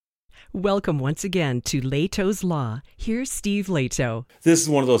Welcome once again to Leto's Law. Here's Steve Leto. This is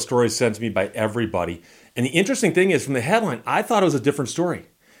one of those stories sent to me by everybody. And the interesting thing is, from the headline, I thought it was a different story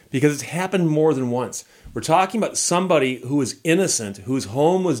because it's happened more than once. We're talking about somebody who is innocent, whose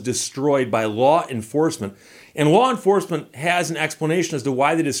home was destroyed by law enforcement. And law enforcement has an explanation as to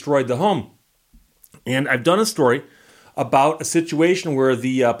why they destroyed the home. And I've done a story about a situation where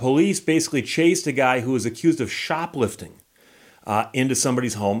the police basically chased a guy who was accused of shoplifting into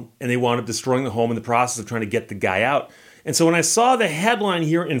somebody's home, and they wound up destroying the home in the process of trying to get the guy out. And so when I saw the headline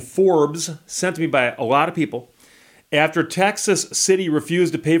here in Forbes, sent to me by a lot of people, after Texas City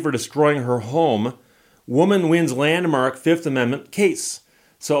refused to pay for destroying her home, woman wins landmark Fifth Amendment case.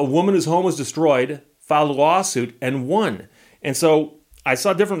 So a woman whose home was destroyed filed a lawsuit and won. And so I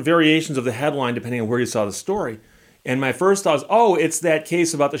saw different variations of the headline depending on where you saw the story. And my first thought was, it's that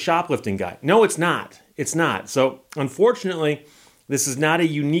case about the shoplifting guy. No, it's not. It's not. So unfortunately, this is not a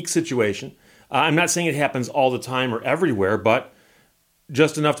unique situation. I'm not saying it happens all the time or everywhere, but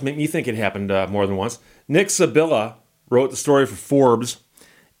just enough to make me think it happened more than once. Nick Sabilla wrote the story for Forbes.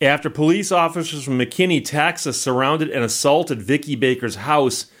 After police officers from McKinney, Texas, surrounded and assaulted Vicky Baker's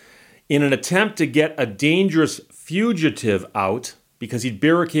house in an attempt to get a dangerous fugitive out because he'd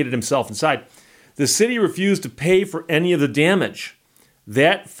barricaded himself inside, the city refused to pay for any of the damage.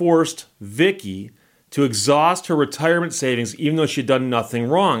 That forced Vicky to exhaust her retirement savings even though she had done nothing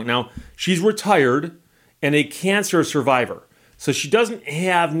wrong. Now, she's retired and a cancer survivor, so she doesn't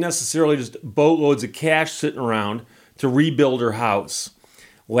have necessarily just boatloads of cash sitting around to rebuild her house.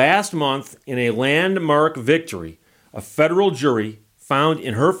 Last month, in a landmark victory, a federal jury found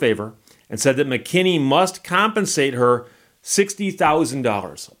in her favor and said that McKinney must compensate her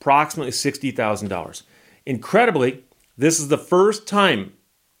 $60,000, approximately $60,000. Incredibly, this is the first time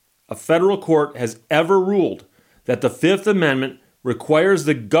a federal court has ever ruled that the Fifth Amendment requires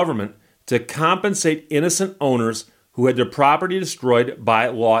the government to compensate innocent owners who had their property destroyed by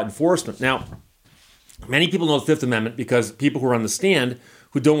law enforcement. Now, many people know the Fifth Amendment because people who are on the stand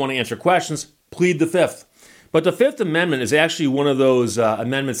who don't want to answer questions plead the Fifth. But the Fifth Amendment is actually one of those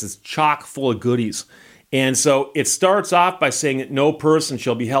amendments that's chock full of goodies. And so it starts off by saying that no person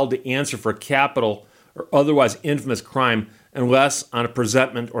shall be held to answer for capital or otherwise infamous crime unless on a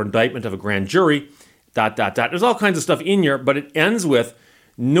presentment or indictment of a grand jury, ... There's all kinds of stuff in here, but it ends with,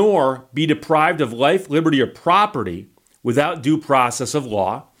 nor be deprived of life, liberty, or property without due process of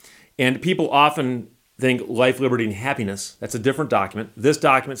law. And people often think life, liberty, and happiness. That's a different document. This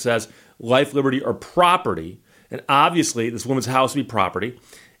document says life, liberty, or property. And obviously, this woman's house would be property.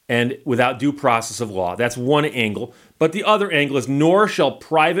 And without due process of law. That's one angle. But the other angle is, nor shall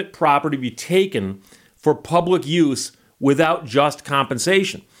private property be taken for public use without just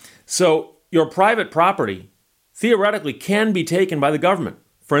compensation. So your private property theoretically can be taken by the government.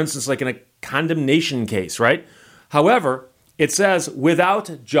 For instance, like in a condemnation case, right? However, it says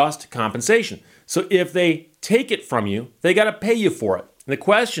without just compensation. So if they take it from you, they got to pay you for it. And the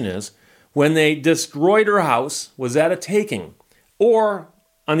question is, when they destroyed her house, was that a taking? Or,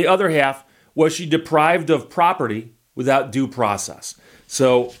 on the other half, was she deprived of property without due process?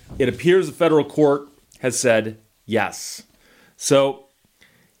 So it appears the federal court has said yes. So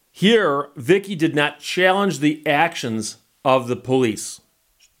here, Vicky did not challenge the actions of the police.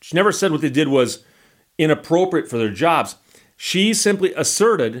 She never said what they did was inappropriate for their jobs. She simply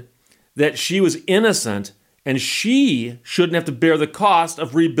asserted that she was innocent and she shouldn't have to bear the cost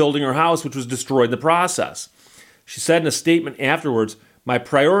of rebuilding her house, which was destroyed in the process. She said in a statement afterwards, "My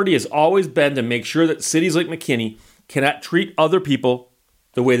priority has always been to make sure that cities like McKinney cannot treat other people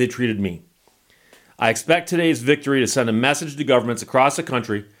the way they treated me. I expect today's victory to send a message to governments across the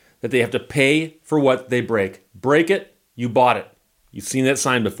country that they have to pay for what they break. Break it, you bought it." You've seen that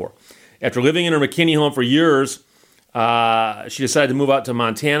sign before. After living in her McKinney home for years, she decided to move out to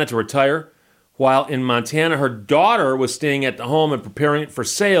Montana to retire. While in Montana, her daughter was staying at the home and preparing it for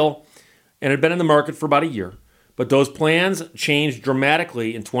sale and had been in the market for about a year. But those plans changed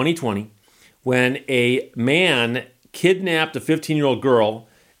dramatically in 2020 when a man kidnapped a 15-year-old girl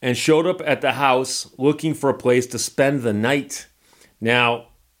and showed up at the house looking for a place to spend the night. Now,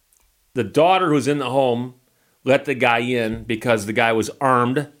 the daughter who was in the home let the guy in because the guy was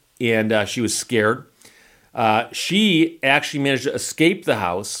armed and she was scared. She actually managed to escape the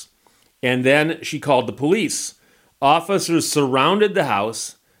house, and then she called the police. Officers surrounded the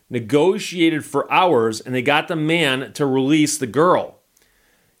house, negotiated for hours, and they got the man to release the girl.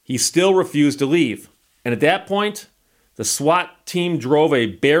 He still refused to leave. And at that point, the SWAT team drove a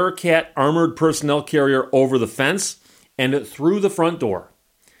Bearcat armored personnel carrier over the fence and through the front door.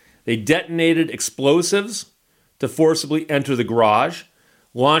 They detonated explosives to forcibly enter the garage.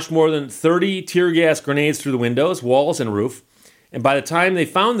 launched more than 30 tear gas grenades through the windows, walls, and roof. And by the time they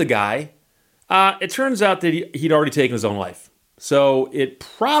found the guy, it turns out that he'd already taken his own life. So it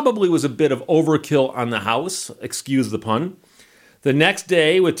probably was a bit of overkill on the house, excuse the pun. The next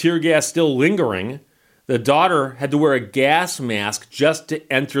day, with tear gas still lingering, the daughter had to wear a gas mask just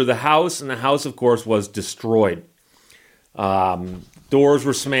to enter the house, and the house, of course, was destroyed. Doors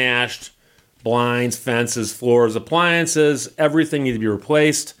were smashed, blinds, fences, floors, appliances, everything needed to be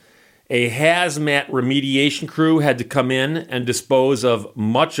replaced. A hazmat remediation crew had to come in and dispose of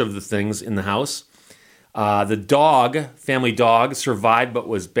much of the things in the house. The family dog, survived but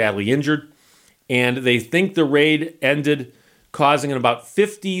was badly injured. And they think the raid ended causing about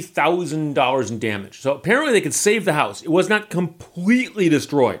 $50,000 in damage. So apparently they could save the house. It was not completely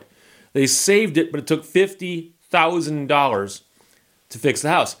destroyed. They saved it, but it took $50,000 to fix the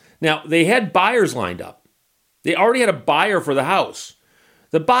house. Now, they had buyers lined up. They already had a buyer for the house.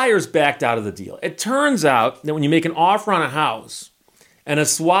 The buyers backed out of the deal. It turns out that when you make an offer on a house and a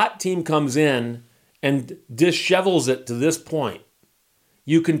SWAT team comes in and dishevels it to this point,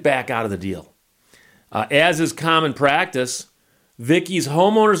 you can back out of the deal. As is common practice, Vicky's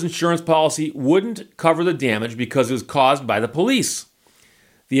homeowner's insurance policy wouldn't cover the damage because it was caused by the police.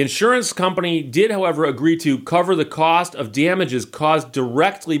 The insurance company did, however, agree to cover the cost of damages caused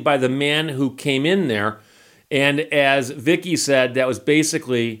directly by the man who came in there. And as Vicky said, that was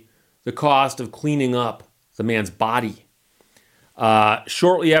basically the cost of cleaning up the man's body.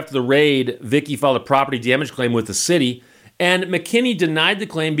 Shortly after the raid, Vicky filed a property damage claim with the city, and McKinney denied the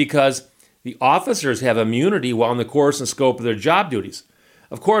claim because the officers have immunity while in the course and scope of their job duties.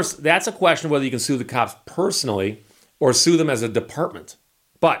 Of course, that's a question of whether you can sue the cops personally or sue them as a department.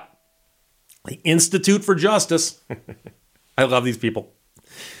 But the Institute for Justice, I love these people,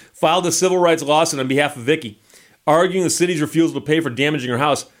 filed a civil rights lawsuit on behalf of Vicky, arguing the city's refusal to pay for damaging her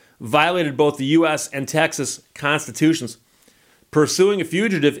house violated both the U.S. and Texas constitutions. Pursuing a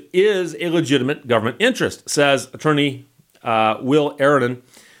fugitive is a legitimate government interest, says attorney Will Aronin.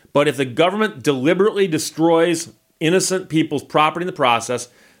 But if the government deliberately destroys innocent people's property in the process,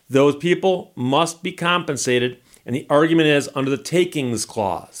 those people must be compensated. And the argument is under the takings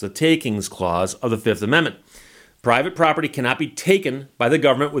clause of the Fifth Amendment. Private property cannot be taken by the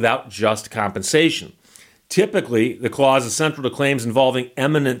government without just compensation. Typically, the clause is central to claims involving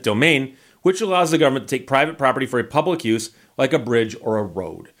eminent domain, which allows the government to take private property for a public use, like a bridge or a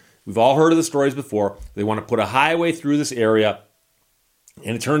road. We've all heard of the stories before. They want to put a highway through this area,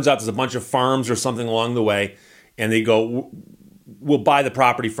 and it turns out there's a bunch of farms or something along the way, and they go, we'll buy the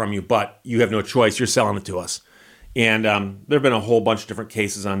property from you, but you have no choice. You're selling it to us. And there have been a whole bunch of different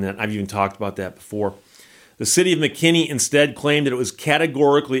cases on that. I've even talked about that before. The city of McKinney instead claimed that it was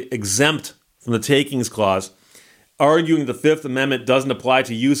categorically exempt from the takings clause, arguing the Fifth Amendment doesn't apply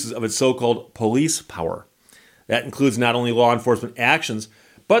to uses of its so-called police power. That includes not only law enforcement actions,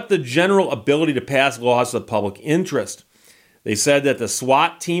 but the general ability to pass laws of the public interest. They said that the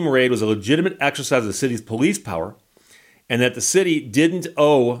SWAT team raid was a legitimate exercise of the city's police power, and that the city didn't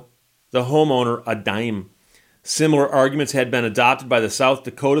owe the homeowner a dime. Similar arguments had been adopted by the South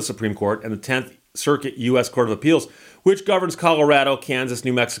Dakota Supreme Court and the 10th Circuit U.S. Court of Appeals, which governs Colorado, Kansas,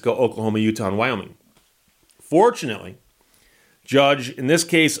 New Mexico, Oklahoma, Utah, and Wyoming. Fortunately, Judge, in this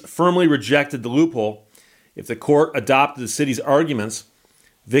case, firmly rejected the loophole. If the court adopted the city's arguments,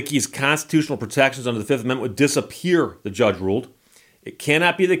 Vicky's constitutional protections under the Fifth Amendment would disappear, the judge ruled. It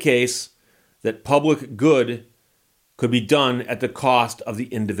cannot be the case that public good could be done at the cost of the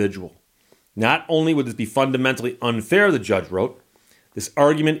individual. Not only would this be fundamentally unfair, the judge wrote, this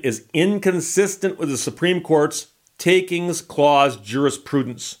argument is inconsistent with the Supreme Court's takings clause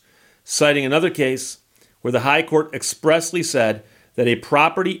jurisprudence, citing another case where the High Court expressly said that a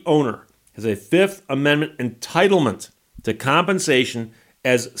property owner has a Fifth Amendment entitlement to compensation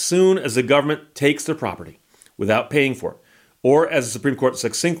as soon as the government takes their property without paying for it. Or, as the Supreme Court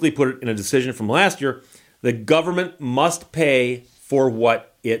succinctly put it in a decision from last year, the government must pay for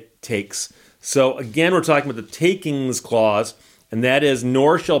what it takes. So again, we're talking about the takings clause, and that is,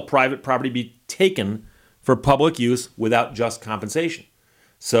 nor shall private property be taken for public use without just compensation.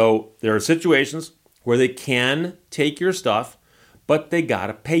 So there are situations where they can take your stuff, but they got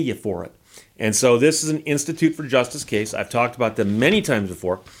to pay you for it. And so this is an Institute for Justice case. I've talked about them many times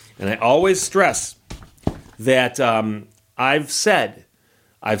before, and I always stress that I've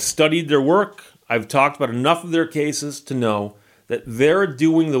studied their work. I've talked about enough of their cases to know that they're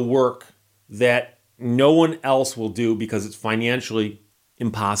doing the work that no one else will do because it's financially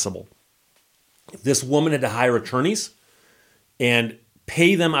impossible. If this woman had to hire attorneys and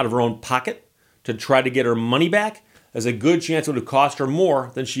pay them out of her own pocket to try to get her money back, there's a good chance it would cost her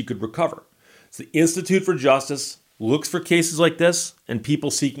more than she could recover. So the Institute for Justice looks for cases like this, and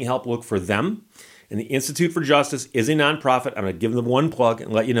people seeking help look for them. And the Institute for Justice is a nonprofit. I'm going to give them one plug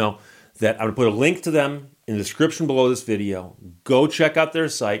and let you know that I'm going to put a link to them in the description below this video. Go check out their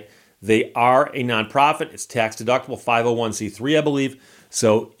site. They are a nonprofit. It's tax deductible, 501c3, I believe.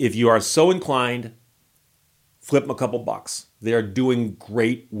 So if you are so inclined, flip them a couple bucks. They are doing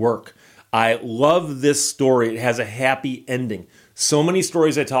great work. I love this story. It has a happy ending. So many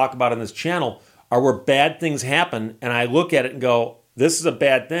stories I talk about on this channel are where bad things happen, and I look at it and go, this is a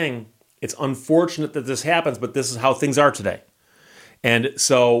bad thing. It's unfortunate that this happens, but this is how things are today. And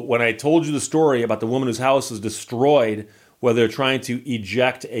so when I told you the story about the woman whose house was destroyed while they're trying to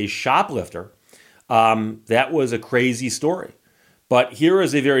eject a shoplifter, that was a crazy story. But here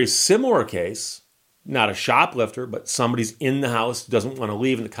is a very similar case, not a shoplifter, but somebody's in the house, doesn't want to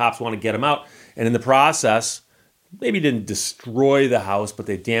leave, and the cops want to get him out. And in the process, maybe didn't destroy the house, but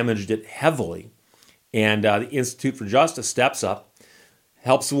they damaged it heavily. And the Institute for Justice steps up,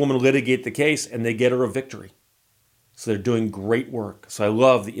 helps the woman litigate the case, and they get her a victory. So they're doing great work. So I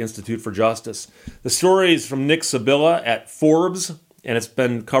love the Institute for Justice. The story is from Nick Sabilla at Forbes, and it's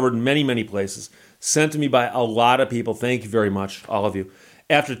been covered in many, many places. Sent to me by a lot of people. Thank you very much, all of you.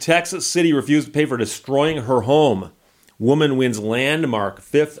 After Texas City refused to pay for destroying her home, woman wins landmark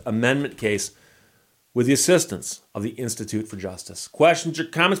Fifth Amendment case with the assistance of the Institute for Justice. Questions or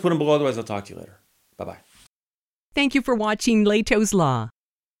comments, put them below. Otherwise, I'll talk to you later. Bye-bye. Thank you for watching Leto's Law.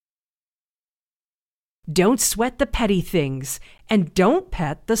 Don't sweat the petty things, and don't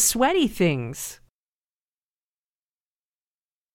pet the sweaty things.